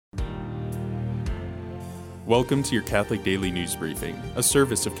Welcome to your Catholic Daily News Briefing, a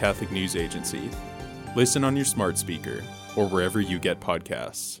service of Catholic News Agency. Listen on your smart speaker or wherever you get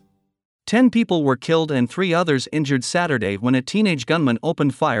podcasts. 10 people were killed and 3 others injured Saturday when a teenage gunman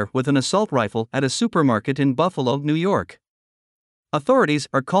opened fire with an assault rifle at a supermarket in Buffalo, New York. Authorities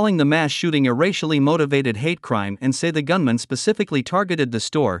are calling the mass shooting a racially motivated hate crime and say the gunman specifically targeted the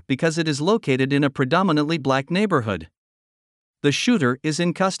store because it is located in a predominantly black neighborhood. The shooter is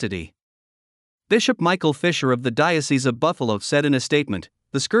in custody. Bishop Michael Fisher of the Diocese of Buffalo said in a statement,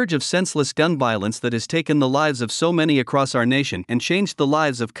 "The scourge of senseless gun violence that has taken the lives of so many across our nation and changed the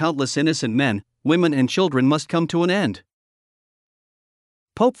lives of countless innocent men, women and children must come to an end."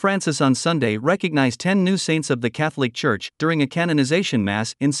 Pope Francis on Sunday recognized 10 new saints of the Catholic Church during a canonization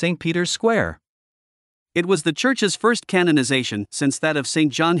mass in St. Peter's Square. It was the Church's first canonization since that of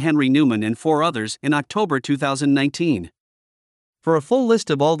St. John Henry Newman and 4 others in October 2019. For a full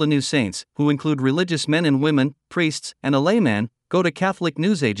list of all the new saints, who include religious men and women, priests, and a layman, go to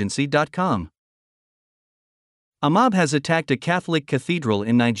CatholicNewsAgency.com. A mob has attacked a Catholic cathedral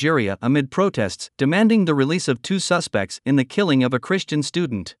in Nigeria amid protests demanding the release of 2 suspects in the killing of a Christian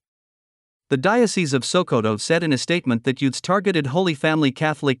student. The Diocese of Sokoto said in a statement that youths targeted Holy Family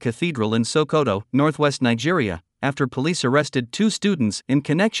Catholic Cathedral in Sokoto, northwest Nigeria, after police arrested 2 students in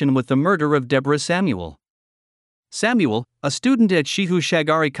connection with the murder of Deborah Samuel. Samuel, a student at Shehu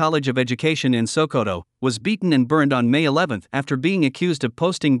Shagari College of Education in Sokoto, was beaten and burned on May 11 after being accused of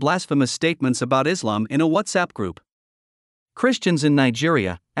posting blasphemous statements about Islam in a WhatsApp group. Christians in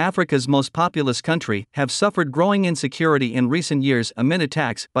Nigeria, Africa's most populous country, have suffered growing insecurity in recent years amid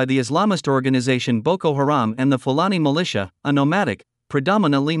attacks by the Islamist organization Boko Haram and the Fulani militia, a nomadic,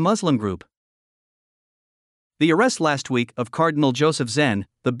 predominantly Muslim group. The arrest last week of Cardinal Joseph Zen,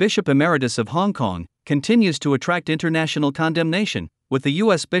 the Bishop Emeritus of Hong Kong, continues to attract international condemnation, with the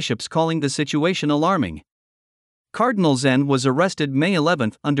U.S. bishops calling the situation alarming. Cardinal Zen was arrested May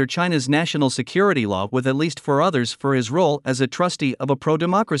 11 under China's national security law with at least 4 others for his role as a trustee of a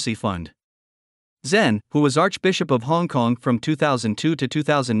pro-democracy fund. Zen, who was Archbishop of Hong Kong from 2002 to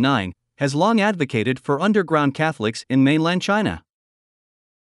 2009, has long advocated for underground Catholics in mainland China.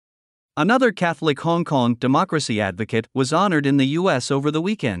 Another Catholic Hong Kong democracy advocate was honored in the U.S. over the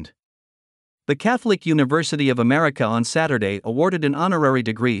weekend. The Catholic University of America on Saturday awarded an honorary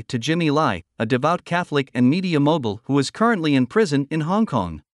degree to Jimmy Lai, a devout Catholic and media mogul who is currently in prison in Hong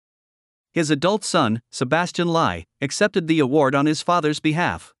Kong. His adult son, Sebastian Lai, accepted the award on his father's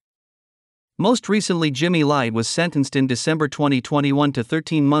behalf. Most recently, Jimmy Lai was sentenced in December 2021 to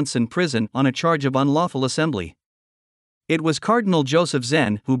 13 months in prison on a charge of unlawful assembly. It was Cardinal Joseph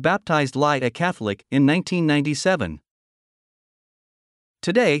Zen who baptized Lai a Catholic in 1997.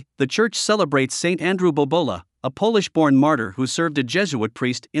 Today, the Church celebrates St. Andrew Bobola, a Polish-born martyr who served as Jesuit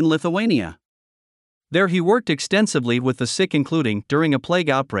priest in Lithuania. There he worked extensively with the sick, including during a plague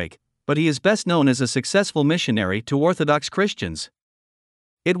outbreak, but he is best known as a successful missionary to Orthodox Christians.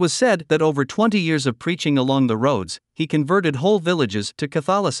 It was said that over 20 years of preaching along the roads, he converted whole villages to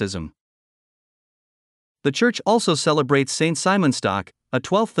Catholicism. The Church also celebrates St. Simon Stock, a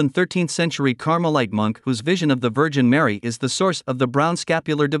 12th and 13th century Carmelite monk whose vision of the Virgin Mary is the source of the brown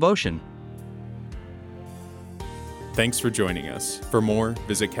scapular devotion. Thanks for joining us. For more,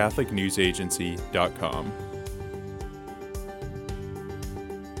 visit CatholicNewsAgency.com.